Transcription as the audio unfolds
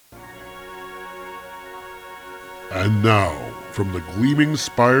And now, from the gleaming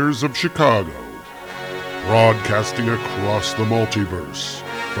spires of Chicago, broadcasting across the multiverse,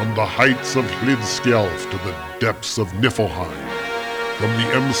 from the heights of Hlidskjalf to the depths of Niflheim, from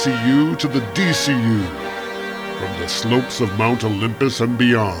the MCU to the DCU, from the slopes of Mount Olympus and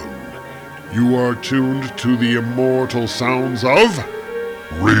beyond, you are tuned to the immortal sounds of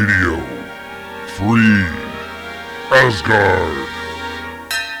Radio Free Asgard.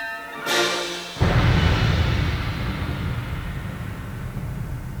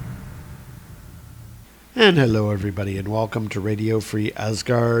 And hello everybody and welcome to Radio Free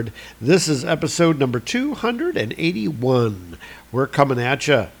Asgard. This is episode number 281. We're coming at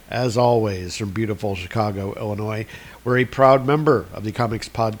you, as always, from beautiful Chicago, Illinois. We're a proud member of the Comics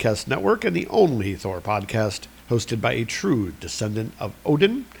Podcast Network and the only Thor podcast hosted by a true descendant of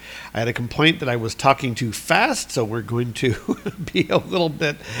Odin. I had a complaint that I was talking too fast, so we're going to be a little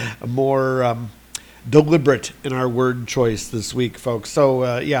bit more deliberate in our word choice this week, folks. So,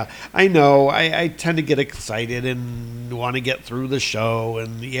 I know I tend to get excited and want to get through the show,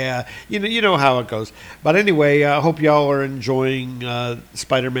 and you know how it goes. But anyway, I hope y'all are enjoying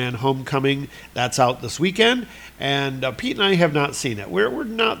Spider-Man Homecoming. That's out this weekend, and Pete and I have not seen it. We're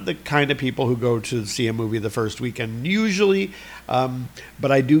not the kind of people who go to see a movie the first weekend usually,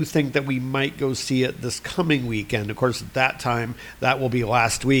 but I do think that we might go see it this coming weekend. Of course, at that time, that will be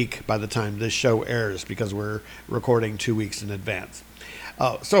last week by the time this show airs, because we're recording 2 weeks in advance.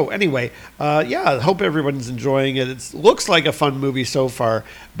 So anyway, I hope everyone's enjoying it. It looks like a fun movie so far,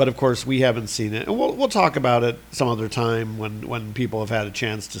 but of course we haven't seen it, and we'll talk about it some other time when people have had a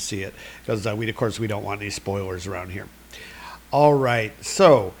chance to see it, because we don't want any spoilers around here. All right,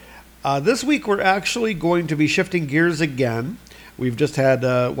 so this week we're actually going to be shifting gears again. We've just had,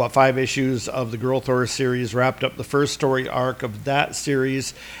 5 issues of the Girl Thor series, wrapped up the first story arc of that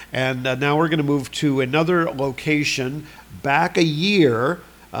series, and now we're going to move to another location back a year.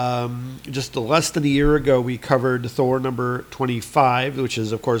 Just less than a year ago, we covered Thor number 25, which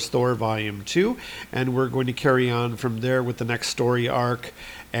is, of course, Thor Volume 2, and we're going to carry on from there with the next story arc,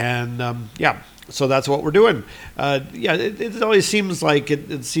 and so that's what we're doing. It always seems like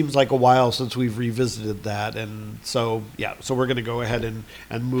it seems like a while since we've revisited that, and so we're going to go ahead and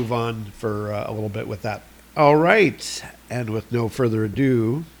move on for a little bit with that. All right, and with no further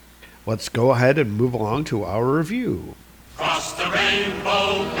ado, let's go ahead and move along to our review. Cross the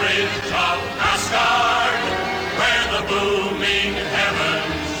rainbow bridge of Asgard, where the booming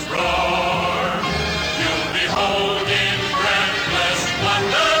heavens roar. You'll behold in breathless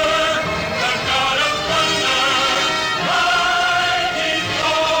wonder the god of thunder, mighty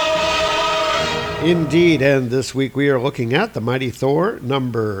Thor. Indeed, and this week we are looking at the Mighty Thor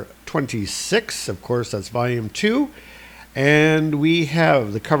number 26. Of course, that's volume 2. And we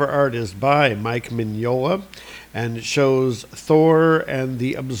have the cover art is by Mike Mignola, and it shows Thor and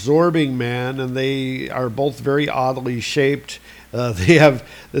the Absorbing Man, and they are both very oddly shaped. They have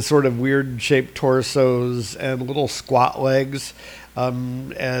this sort of weird shaped torsos and little squat legs.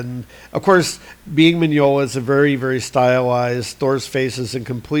 And of course, being Mignola, is a very, very stylized. Thor's face is in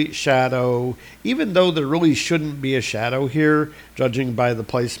complete shadow, even though there really shouldn't be a shadow here, judging by the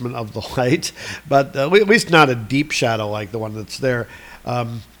placement of the light, but at least not a deep shadow like the one that's there.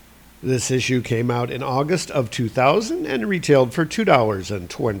 This issue came out in August of 2000 and retailed for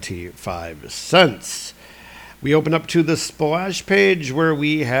 $2.25. We open up to the splash page where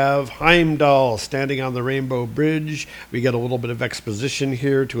we have Heimdall standing on the Rainbow Bridge. We get a little bit of exposition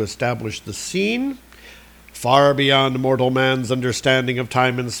here to establish the scene. Far beyond mortal man's understanding of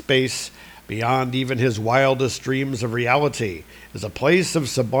time and space, beyond even his wildest dreams of reality, is a place of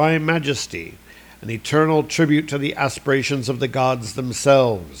sublime majesty, an eternal tribute to the aspirations of the gods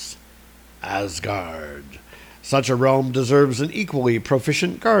themselves. Asgard. Such a realm deserves an equally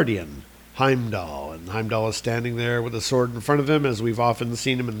proficient guardian, Heimdall. And Heimdall is standing there with a sword in front of him, as we've often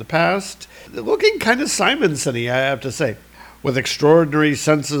seen him in the past, looking kind of Simonson-y, I have to say. With extraordinary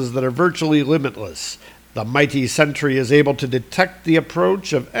senses that are virtually limitless, the mighty sentry is able to detect the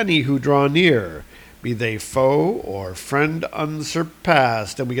approach of any who draw near, be they foe or friend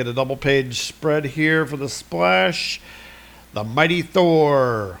unsurpassed. And we get a double-page spread here for the splash. The Mighty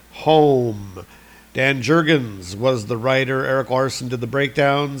Thor, Home. Dan Jurgens was the writer. Eric Larson did the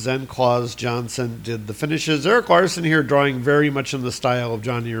breakdowns, and Claus Johnson did the finishes. Eric Larson here drawing very much in the style of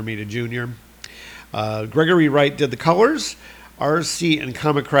Johnny Romita Jr. Gregory Wright did the colors. RC and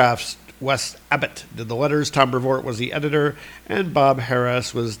Comic Crafts West Abbott did the letters. Tom Brevoort was the editor, and Bob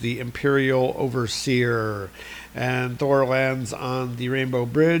Harris was the Imperial Overseer. And Thor lands on the Rainbow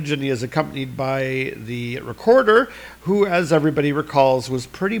Bridge, and he is accompanied by the Recorder, who, as everybody recalls, was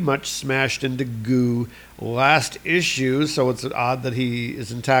pretty much smashed into goo last issue, so it's odd that he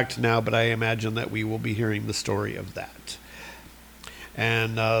is intact now, but I imagine that we will be hearing the story of that.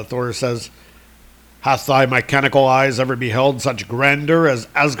 And Thor says, "Hath thy mechanical eyes ever beheld such grandeur as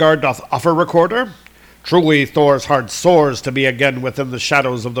Asgard doth offer, Recorder? Truly Thor's heart soars to be again within the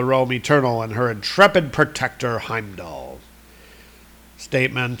shadows of the realm eternal and her intrepid protector Heimdall."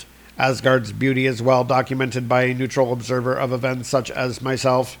 Statement: Asgard's beauty is well documented by a neutral observer of events such as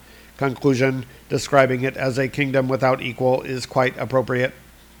myself. Conclusion: describing it as a kingdom without equal is quite appropriate.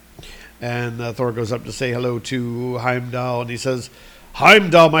 And Thor goes up to say hello to Heimdall, and he says,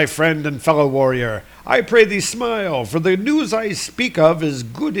 "Heimdall, my friend and fellow warrior, I pray thee smile, for the news I speak of is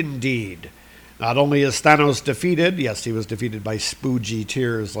good indeed. Not only is Thanos defeated," yes, he was defeated by Spoogie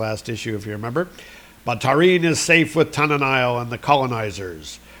Tears last issue, if you remember, "but Tareen is safe with Tananile and the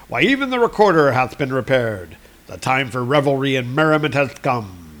colonizers. Why, even the Recorder hath been repaired. The time for revelry and merriment hath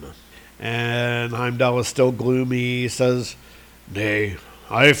come." And Heimdall is still gloomy. He says, "Nay,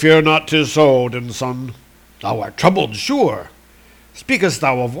 I fear not 'tis so, Odin's son. Thou art troubled, sure. Speakest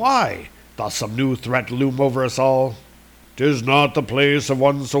thou of why? Doth some new threat loom over us all? 'Tis not the place of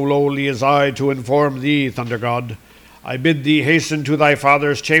one so lowly as I to inform thee, Thunder God. I bid thee hasten to thy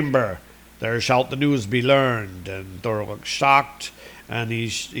father's chamber. There shalt the news be learned." And Thor looks shocked, and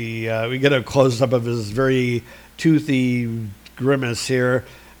we get a close-up of his very toothy grimace here,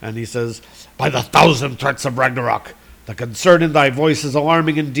 and he says, "By the thousand threats of Ragnarok, the concern in thy voice is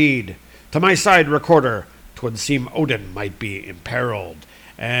alarming indeed. To my side, Recorder, 'twould seem Odin might be imperiled."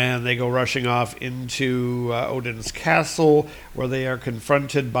 And they go rushing off into Odin's castle, where they are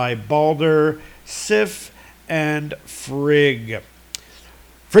confronted by Balder, Sif, and Frigg.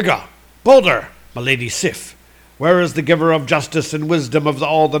 "Frigga, Balder, my lady Sif, where is the giver of justice and wisdom of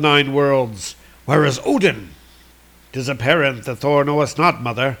all the 9 worlds? Where is Odin?" "'Tis apparent that Thor knowest not,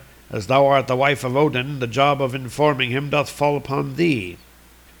 mother. As thou art the wife of Odin, the job of informing him doth fall upon thee."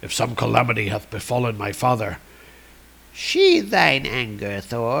 "If some calamity hath befallen my father—" "Sheathe thine anger,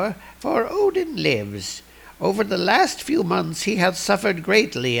 Thor, for Odin lives. Over the last few months he hath suffered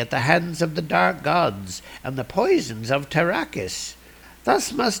greatly at the hands of the dark gods and the poisons of Terrakis.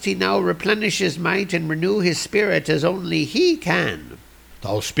 Thus must he now replenish his might and renew his spirit as only he can."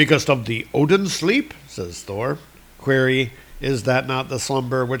 "Thou speakest of the Odin sleep?" says Thor. Query: is that not the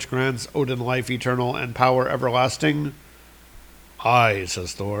slumber which grants Odin life eternal and power everlasting? "Aye,"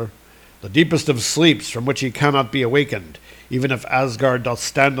 says Thor. "The deepest of sleeps from which he cannot be awakened, even if Asgard doth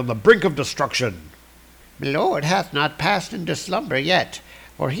stand on the brink of destruction." "My lord hath not passed into slumber yet,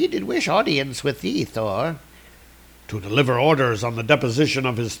 for he did wish audience with thee, Thor." "To deliver orders on the deposition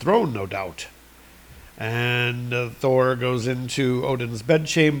of his throne, no doubt." And Thor goes into Odin's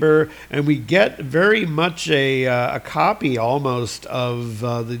bedchamber, and we get very much a copy almost of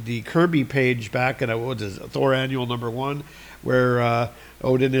the Kirby page back in Thor Annual #1, where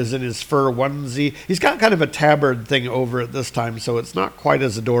Odin is in his fur onesie. He's got kind of a tabard thing over it this time, so it's not quite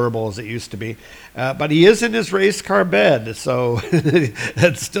as adorable as it used to be. But he is in his race car bed, so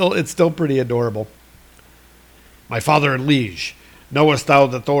it's still pretty adorable. "My father and liege, knowest thou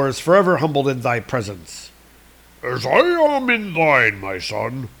that Thor is forever humbled in thy presence?" "As I am in thine, my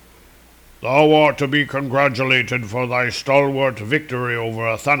son. Thou art to be congratulated for thy stalwart victory over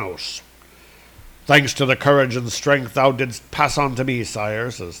Thanos." "Thanks to the courage and strength thou didst pass on to me, sire,"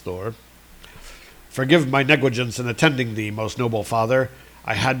 says Thor. "Forgive my negligence in attending thee, most noble father.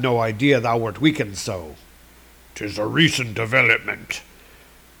 I had no idea thou wert weakened so." "'Tis a recent development.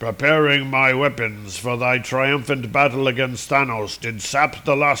 Preparing my weapons for thy triumphant battle against Thanos did sap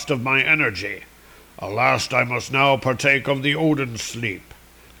the last of my energy. Alas, I must now partake of the Odin sleep."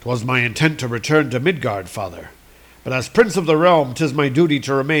 "'Twas my intent to return to Midgard, father. But as prince of the realm, 'tis my duty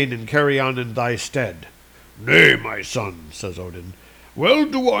to remain and carry on in thy stead." "Nay, my son," says Odin, "well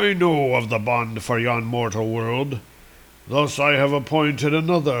do I know of the bond for yon mortal world. Thus I have appointed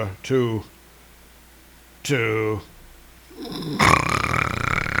another to...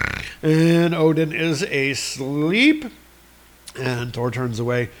 And Odin is asleep. And Thor turns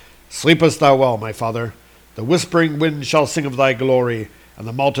away. "Sleepest thou well, my father? The whispering wind shall sing of thy glory, and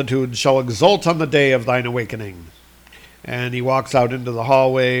the multitudes shall exult on the day of thine awakening." And he walks out into the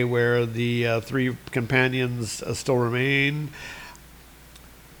hallway where the 3 companions still remain.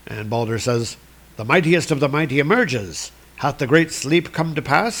 And Balder says, "The mightiest of the mighty emerges. Hath the great sleep come to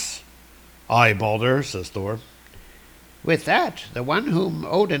pass?" "Aye, Balder," says Thor. With that, the one whom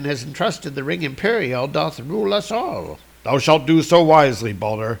Odin has entrusted the ring imperial doth rule us all. Thou shalt do so wisely,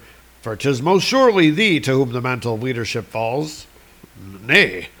 Balder, for 'tis most surely thee to whom the mantle of leadership falls.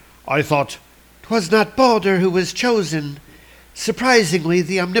 Nay, I thought 'Twas not Balder who was chosen. Surprisingly,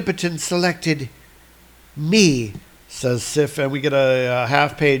 the Omnipotent selected me, says Sif, and we get a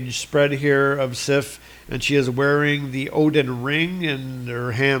half-page spread here of Sif, and she is wearing the Odin ring, and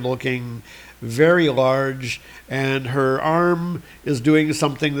her hand looking very large, and her arm is doing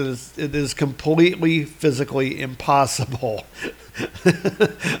something that is completely physically impossible.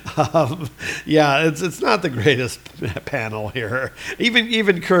 It's not the greatest panel here.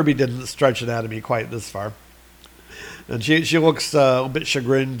 Even Kirby didn't stretch anatomy quite this far. And she looks a bit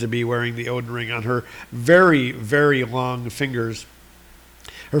chagrined to be wearing the Odin ring on her very, very long fingers.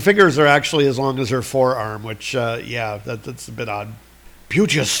 Her fingers are actually as long as her forearm, which, that's a bit odd.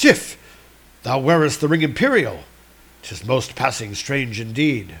 Beauteous Sif, thou wearest the ring imperial. 'Tis most passing strange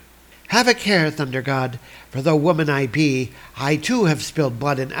indeed. Have a care, Thunder God, for though woman I be, I too have spilled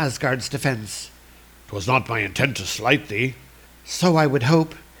blood in Asgard's defense. 'Twas not my intent to slight thee. So I would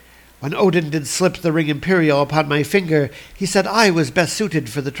hope. When Odin did slip the ring imperial upon my finger, he said I was best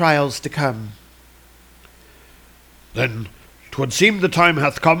suited for the trials to come. Then 'twould seem the time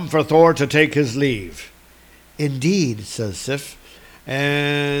hath come for Thor to take his leave. Indeed, says Sif.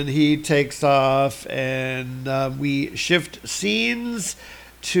 And he takes off, and we shift scenes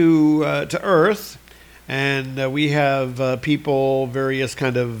to Earth, and we have people, various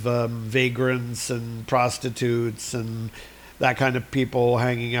kind of vagrants and prostitutes and that kind of people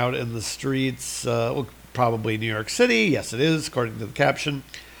hanging out in the streets, probably New York City. Yes, it is, according to the caption.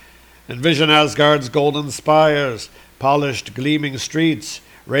 Envision Asgard's golden spires, polished, gleaming streets,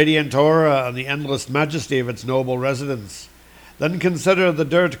 radiant aura, and the endless majesty of its noble residents. Then consider the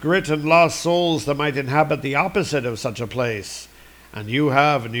dirt, grit, and lost souls that might inhabit the opposite of such a place. And you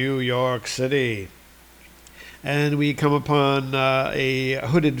have New York City. And we come upon a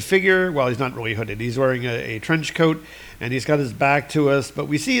hooded figure. Well, he's not really hooded. He's wearing a trench coat, and he's got his back to us. But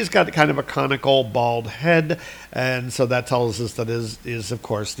we see he's got kind of a conical, bald head. And so that tells us that is of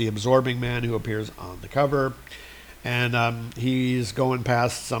course, the Absorbing Man who appears on the cover. And he's going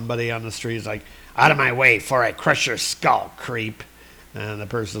past somebody on the street. He's like, "Out of my way, for I crush your skull, creep." And the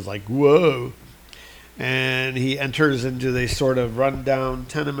person's like, "Whoa." And he enters into this sort of rundown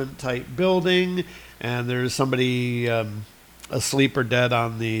tenement-type building, and there's somebody asleep or dead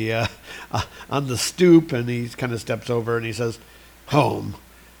on the stoop, and he kind of steps over and he says, "Home.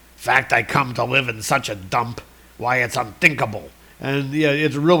 Fact I come to live in such a dump. Why, it's unthinkable." And yeah,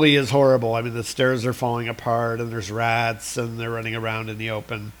 it really is horrible. I mean, the stairs are falling apart, and there's rats, and they're running around in the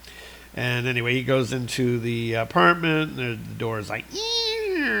open. And anyway, he goes into the apartment, and the door is like,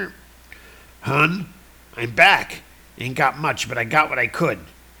 "Eeeh. Hun, I'm back. Ain't got much, but I got what I could.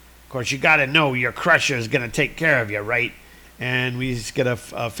 Of course, you gotta know your crusher is gonna take care of you, right?" And we just get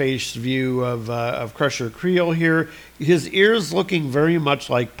a face view of Crusher Creel here. His ears looking very much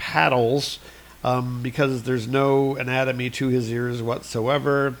like paddles, because there's no anatomy to his ears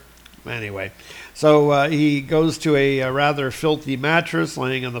whatsoever. Anyway, so he goes to a rather filthy mattress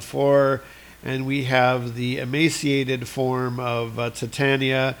laying on the floor, and we have the emaciated form of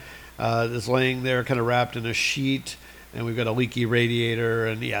Titania is laying there kind of wrapped in a sheet, and we've got a leaky radiator,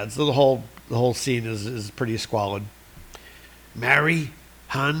 and yeah, so the whole scene is pretty squalid. "Mary,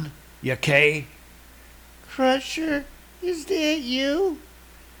 hun, you okay?" Crusher, is that you?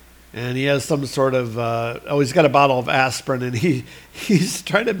 And he has some sort of, he's got a bottle of aspirin, and he's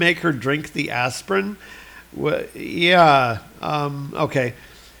trying to make her drink the aspirin. Okay.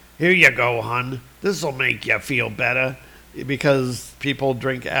 Here you go, hun. This'll make you feel better. Because people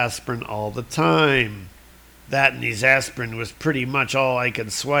drink aspirin all the time. That and his aspirin was pretty much all I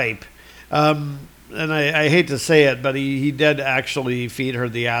could swipe. And I hate to say it, but he did actually feed her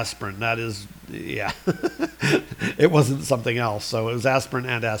the aspirin. That is, yeah. It wasn't something else, so it was aspirin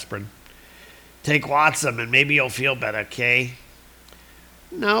and aspirin. "Take lots of them and maybe you'll feel better, Kay?"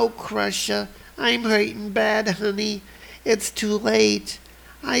 "No, Crusher, I'm hurting bad, honey. It's too late.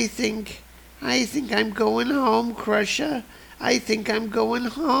 I think I'm going home, Crusher. I think I'm going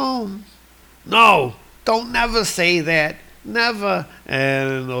home." "No, don't never say that. Never."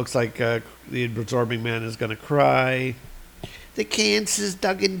 And it looks like the Absorbing Man is going to cry. "The cancer's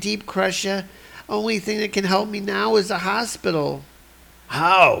dug in deep, Crusher. Only thing that can help me now is a hospital."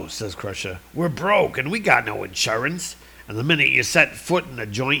 "How?" says Crusher. "We're broke and we got no insurance. And the minute you set foot in the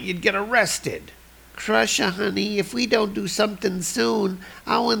joint, you'd get arrested." "Crusher, honey, if we don't do something soon,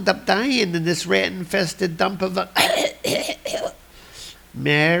 I'll end up dying in this rat-infested dump of a..."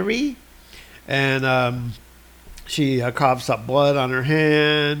 "Mary?" And She coughs up blood on her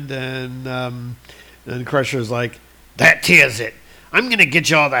hand, and Crusher's like, "That tears it. I'm going to get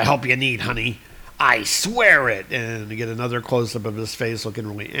you all the help you need, honey. I swear it." And we get another close-up of his face looking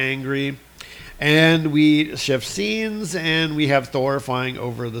really angry. And we shift scenes, and we have Thor flying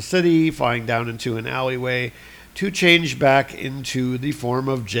over the city, flying down into an alleyway to change back into the form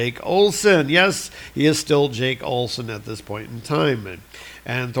of Jake Olsen. Yes, he is still Jake Olsen at this point in time.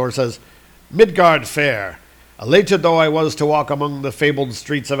 And Thor says, "Midgard fair. Elated though I was to walk among the fabled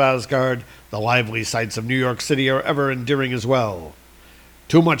streets of Asgard, the lively sights of New York City are ever endearing as well.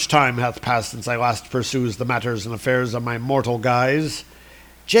 Too much time hath passed since I last pursues the matters and affairs of my mortal guise.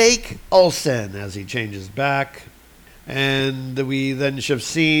 Jake Olsen," as he changes back. And we then shift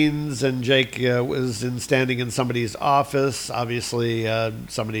scenes, and Jake was standing in somebody's office, obviously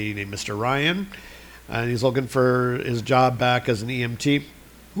somebody named Mr. Ryan, and he's looking for his job back as an EMT.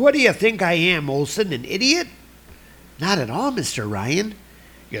 "What do you think I am, Olsen, an idiot?" "Not at all, Mr. Ryan.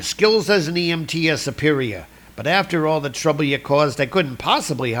 Your skills as an EMT are superior, but after all the trouble you caused, I couldn't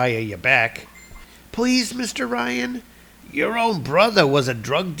possibly hire you back." "Please, Mr. Ryan. Your own brother was a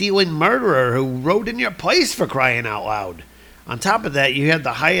drug-dealing murderer who rode in your place, for crying out loud. On top of that, you had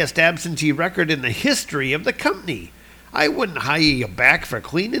the highest absentee record in the history of the company. I wouldn't hire you back for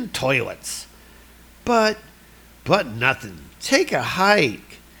cleaning toilets." But nothing. Take a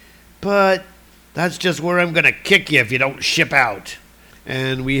hike." "But that's just where I'm going to kick you if you don't ship out."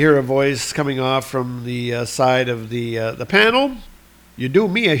 And we hear a voice coming off from the side of the panel. "You do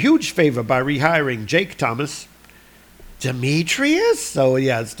me a huge favor by rehiring Jake, Thomas." "Demetrius?" So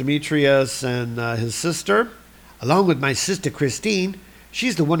yeah, it's Demetrius and his sister. "Along with my sister Christine.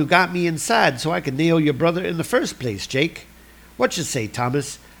 She's the one who got me inside so I could nail your brother in the first place, Jake. What you say,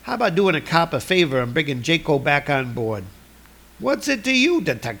 Thomas? How about doing a cop a favor and bringing Jaco back on board?" "What's it to you,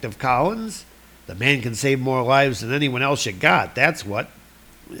 Detective Collins? The man can save more lives than anyone else you got, that's what."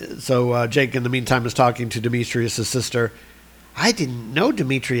 So Jake, in the meantime, is talking to Demetrius' sister. "I didn't know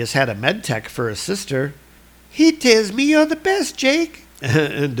Demetrius had a med tech for a sister." "He tells me you're the best, Jake."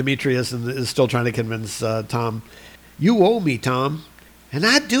 And Demetrius is still trying to convince Tom. "You owe me, Tom." "And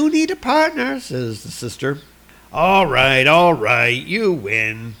I do need a partner," says the sister. All right, you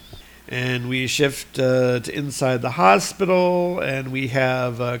win." And we shift to inside the hospital, and we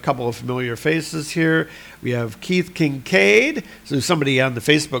have a couple of familiar faces here. We have Keith Kinkaid, who somebody on the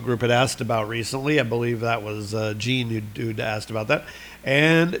Facebook group had asked about recently. I believe that was Gene who'd asked about that.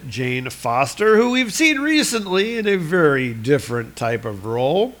 And Jane Foster, who we've seen recently in a very different type of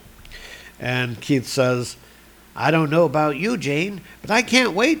role. And Keith says, "I don't know about you, Jane, but I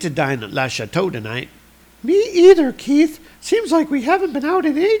can't wait to dine at La Chateau tonight." "Me either, Keith. Seems like we haven't been out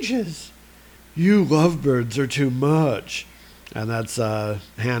in ages." "You lovebirds are too much." And that's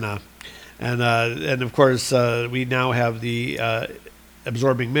Hannah. And of course, we now have the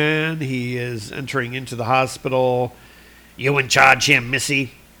absorbing man. He is entering into the hospital. "You in charge here,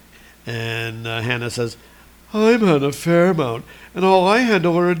 missy?" And Hannah says, "I'm Hannah Fairmount, and all I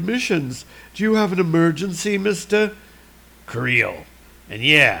handle are admissions. Do you have an emergency, Mr. Creel? And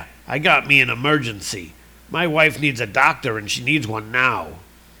yeah, I got me an emergency. My wife needs a doctor, and she needs one now."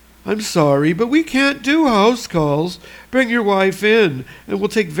 "I'm sorry, but we can't do house calls. Bring your wife in, and we'll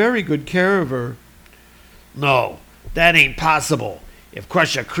take very good care of her." "No, that ain't possible. If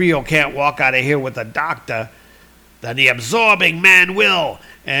Crusher Creel can't walk out of here with a doctor, then the absorbing man will."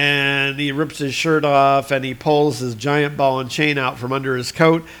 And he rips his shirt off, and he pulls his giant ball and chain out from under his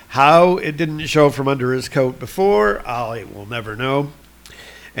coat. How it didn't show from under his coat before, I will never know.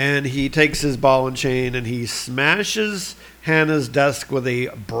 And he takes his ball and chain, and he smashes Hannah's desk with a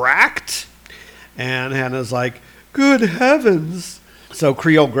bract. And Hannah's like, "Good heavens." So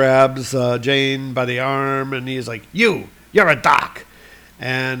Creel grabs Jane by the arm, and he's like, "You're a doc."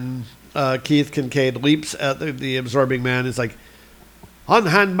 And Keith Kinkaid leaps at the absorbing man. He's like,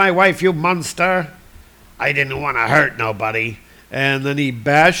 "Unhand my wife, you monster." "I didn't want to hurt nobody." And then he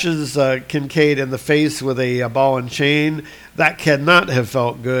bashes Kinkaid in the face with a ball and chain. That cannot have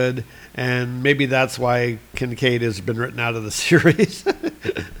felt good. And maybe that's why Kinkaid has been written out of the series.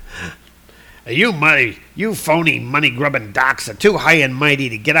 You phony money-grubbing docs are too high and mighty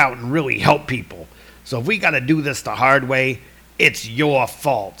to get out and really help people. So if we got to do this the hard way, it's your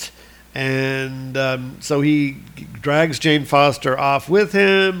fault. And so he drags Jane Foster off with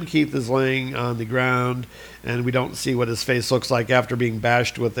him. Keith is laying on the ground, and we don't see what his face looks like after being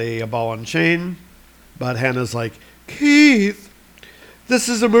bashed with a ball and chain. But Hannah's like, "Keith, this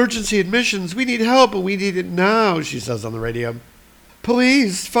is emergency admissions. We need help, and we need it now," she says on the radio.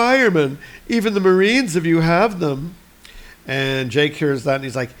 "Police, firemen, even the Marines if you have them." And Jake hears that, and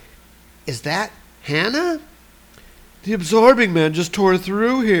he's like, "Is that Hannah?" The absorbing man just tore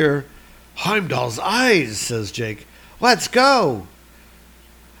through here. Heimdall's eyes, says Jake. Let's go.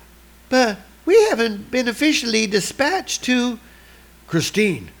 But we haven't been officially dispatched to...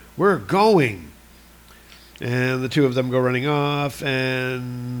 Christine, we're going. And the two of them go running off,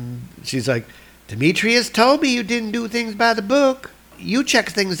 and she's like, Demetrius told me you didn't do things by the book. You check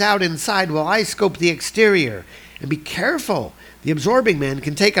things out inside while I scope the exterior. And be careful. The absorbing man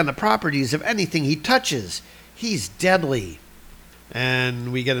can take on the properties of anything he touches. He's deadly.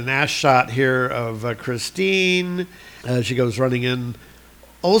 And we get an ass shot here of Christine. She goes running in.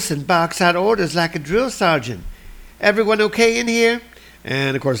 Olsen barks out orders like a drill sergeant. Everyone okay in here?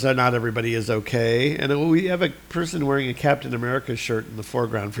 And, of course, not everybody is okay. And we have a person wearing a Captain America shirt in the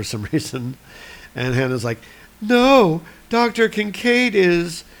foreground for some reason. And Hannah's like, no, Dr. Kinkaid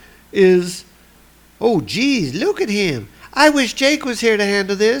is... Oh, geez, look at him. I wish Jake was here to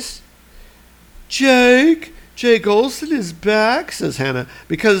handle this. Jake Olsen is back, says Hannah.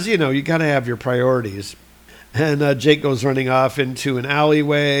 Because, you got to have your priorities. And Jake goes running off into an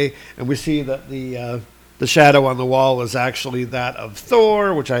alleyway. And we see that the shadow on the wall is actually that of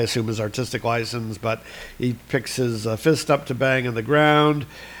Thor, which I assume is artistic license, but he picks his fist up to bang on the ground,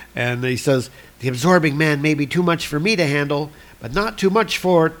 and he says, the absorbing man may be too much for me to handle, but not too much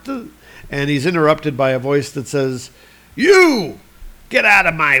for... And he's interrupted by a voice that says, you! Get out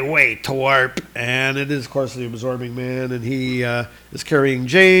of my way, Torp! And it is, of course, the absorbing man, and he is carrying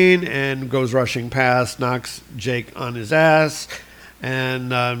Jane and goes rushing past, knocks Jake on his ass,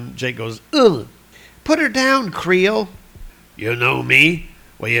 and Jake goes, ugh! Put her down, Creel. You know me?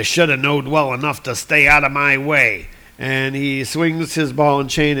 Well, you should have knowed well enough to stay out of my way. And he swings his ball and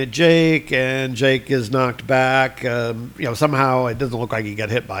chain at Jake, and Jake is knocked back. Somehow it doesn't look like he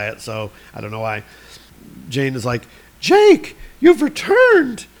got hit by it, so I don't know why. Jane is like, Jake, you've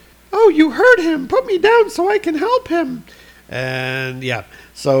returned. Oh, you hurt him. Put me down so I can help him. And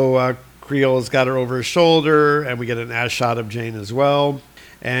so Creel has got her over his shoulder, and we get an ass shot of Jane as well.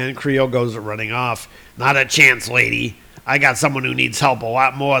 And Creel goes running off. Not a chance, lady. I got someone who needs help a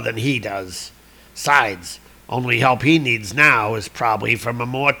lot more than he does. Besides, only help he needs now is probably from a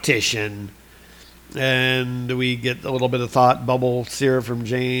mortician. And we get a little bit of thought bubble sear from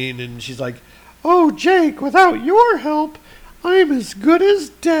Jane, and she's like, oh, Jake, without your help, I'm as good as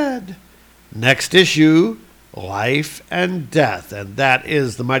dead. Next issue, Life and Death, and that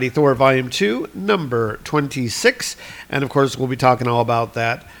is the Mighty Thor Volume 2, number 26, and of course we'll be talking all about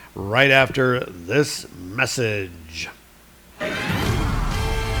that right after this message.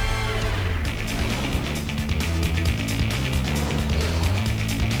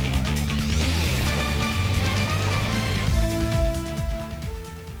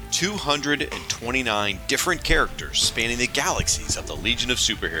 229 different characters spanning the galaxies of the Legion of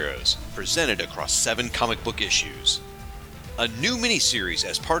Superheroes, presented across 7 comic book issues. A new miniseries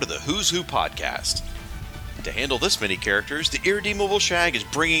as part of the Who's Who podcast. To handle this many characters, the irredeemable Shag is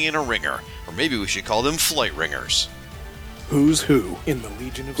bringing in a ringer, or maybe we should call them flight ringers. Who's Who in the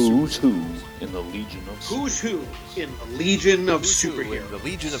Legion of Who's Who in the Legion of Who's Who in the Legion of Superheroes? The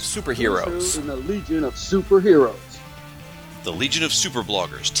Legion of Superheroes. in the Legion of Superheroes. The Legion of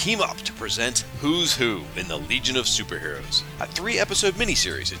Superbloggers team up to present Who's Who in the Legion of Superheroes, a 3-episode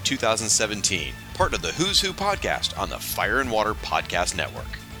miniseries in 2017, part of the Who's Who podcast on the Fire and Water Podcast Network.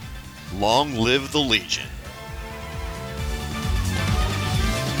 Long live the Legion.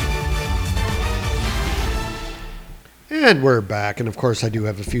 And we're back, and of course I do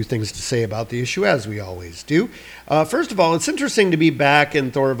have a few things to say about the issue, as we always do. First of all, it's interesting to be back in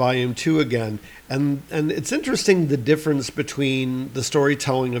Thor Volume 2 again, and it's interesting the difference between the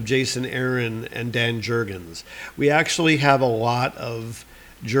storytelling of Jason Aaron and Dan Jurgens. We actually have a lot of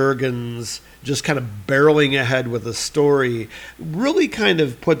Jurgens just kind of barreling ahead with a story, really kind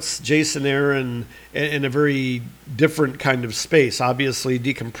of puts Jason Aaron in a very different kind of space. Obviously,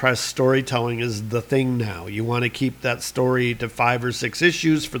 decompressed storytelling is the thing now. You want to keep that story to 5 or 6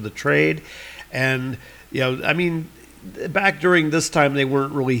 issues for the trade. And, back during this time, they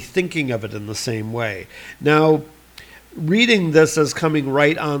weren't really thinking of it in the same way. Now, reading this as coming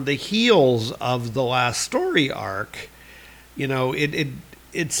right on the heels of the last story arc,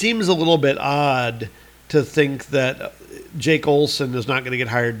 it seems a little bit odd to think that Jake Olsen is not going to get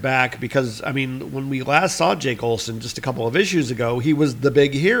hired back because, when we last saw Jake Olsen just a couple of issues ago, he was the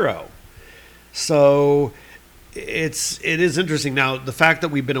big hero. So it is interesting. Now, the fact that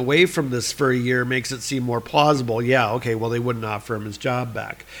we've been away from this for a year makes it seem more plausible. Yeah, okay, well, they wouldn't offer him his job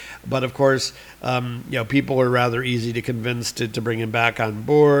back. But, of course, people are rather easy to convince to bring him back on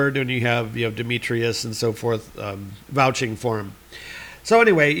board when you have, Demetrius and so forth vouching for him. So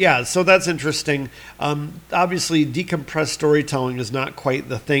anyway, yeah, so that's interesting. Obviously, decompressed storytelling is not quite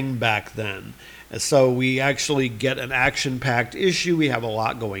the thing back then. So we actually get an action-packed issue. We have a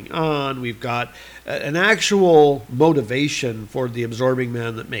lot going on. We've got an actual motivation for the absorbing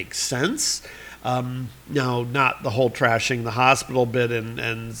man that makes sense. Now, not the whole trashing the hospital bit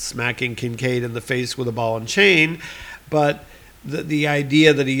and smacking Kinkaid in the face with a ball and chain, but the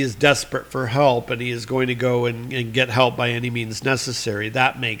idea that he is desperate for help and he is going to go and get help by any means necessary,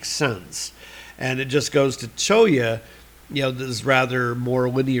 that makes sense. And it just goes to show you, this rather more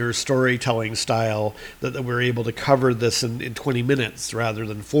linear storytelling style that we're able to cover this in 20 minutes rather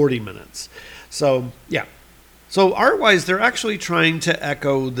than 40 minutes. So, yeah. So art-wise, they're actually trying to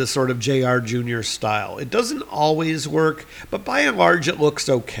echo the sort of J.R. Jr. style. It doesn't always work, but by and large, it looks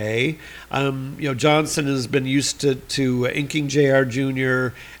okay. Johnson has been used to inking J.R.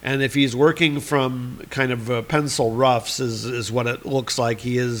 Jr., and if he's working from kind of pencil roughs is what it looks like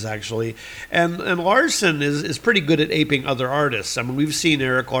he is actually. And Larson is pretty good at aping other artists. I mean, we've seen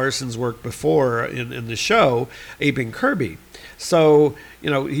Eric Larson's work before in the show, aping Kirby. So,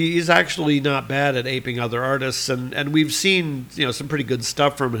 he's actually not bad at aping other artists, and we've seen, some pretty good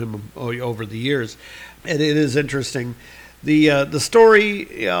stuff from him over the years. And it is interesting. The story,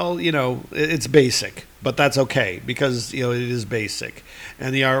 it's basic, but that's okay because, it is basic.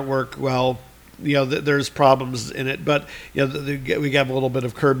 And the artwork, well, there's problems in it, but, we have a little bit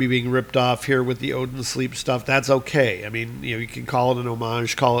of Kirby being ripped off here with the Odin sleep stuff. That's okay. I mean, you can call it an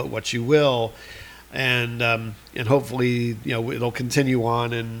homage, call it what you will. And hopefully, it'll continue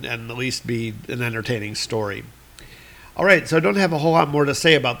on and at least be an entertaining story. All right, so I don't have a whole lot more to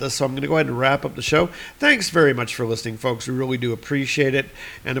say about this, so I'm going to go ahead and wrap up the show. Thanks very much for listening, folks. We really do appreciate it.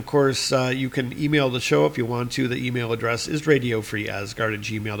 And, of course, you can email the show if you want to. The email address is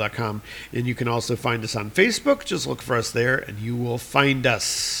radiofreeasgard@gmail.com. And you can also find us on Facebook. Just look for us there, and you will find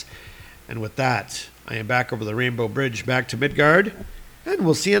us. And with that, I am back over the Rainbow Bridge, back to Midgard. And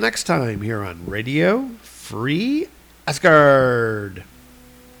we'll see you next time here on Radio Free Asgard.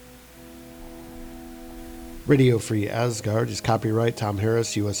 Radio Free Asgard is copyright Tom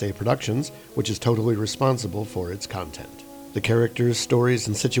Harris USA Productions, which is totally responsible for its content. The characters, stories,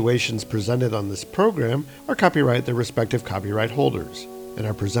 and situations presented on this program are copyright their respective copyright holders and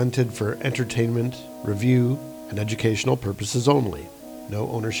are presented for entertainment, review, and educational purposes only. No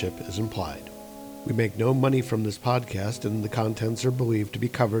ownership is implied. We make no money from this podcast, and the contents are believed to be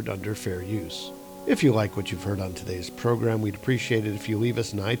covered under fair use. If you like what you've heard on today's program, we'd appreciate it if you leave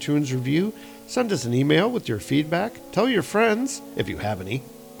us an iTunes review, send us an email with your feedback, tell your friends, if you have any,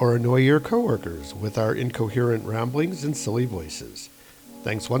 or annoy your coworkers with our incoherent ramblings and silly voices.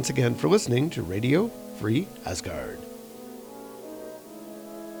 Thanks once again for listening to Radio Free Asgard.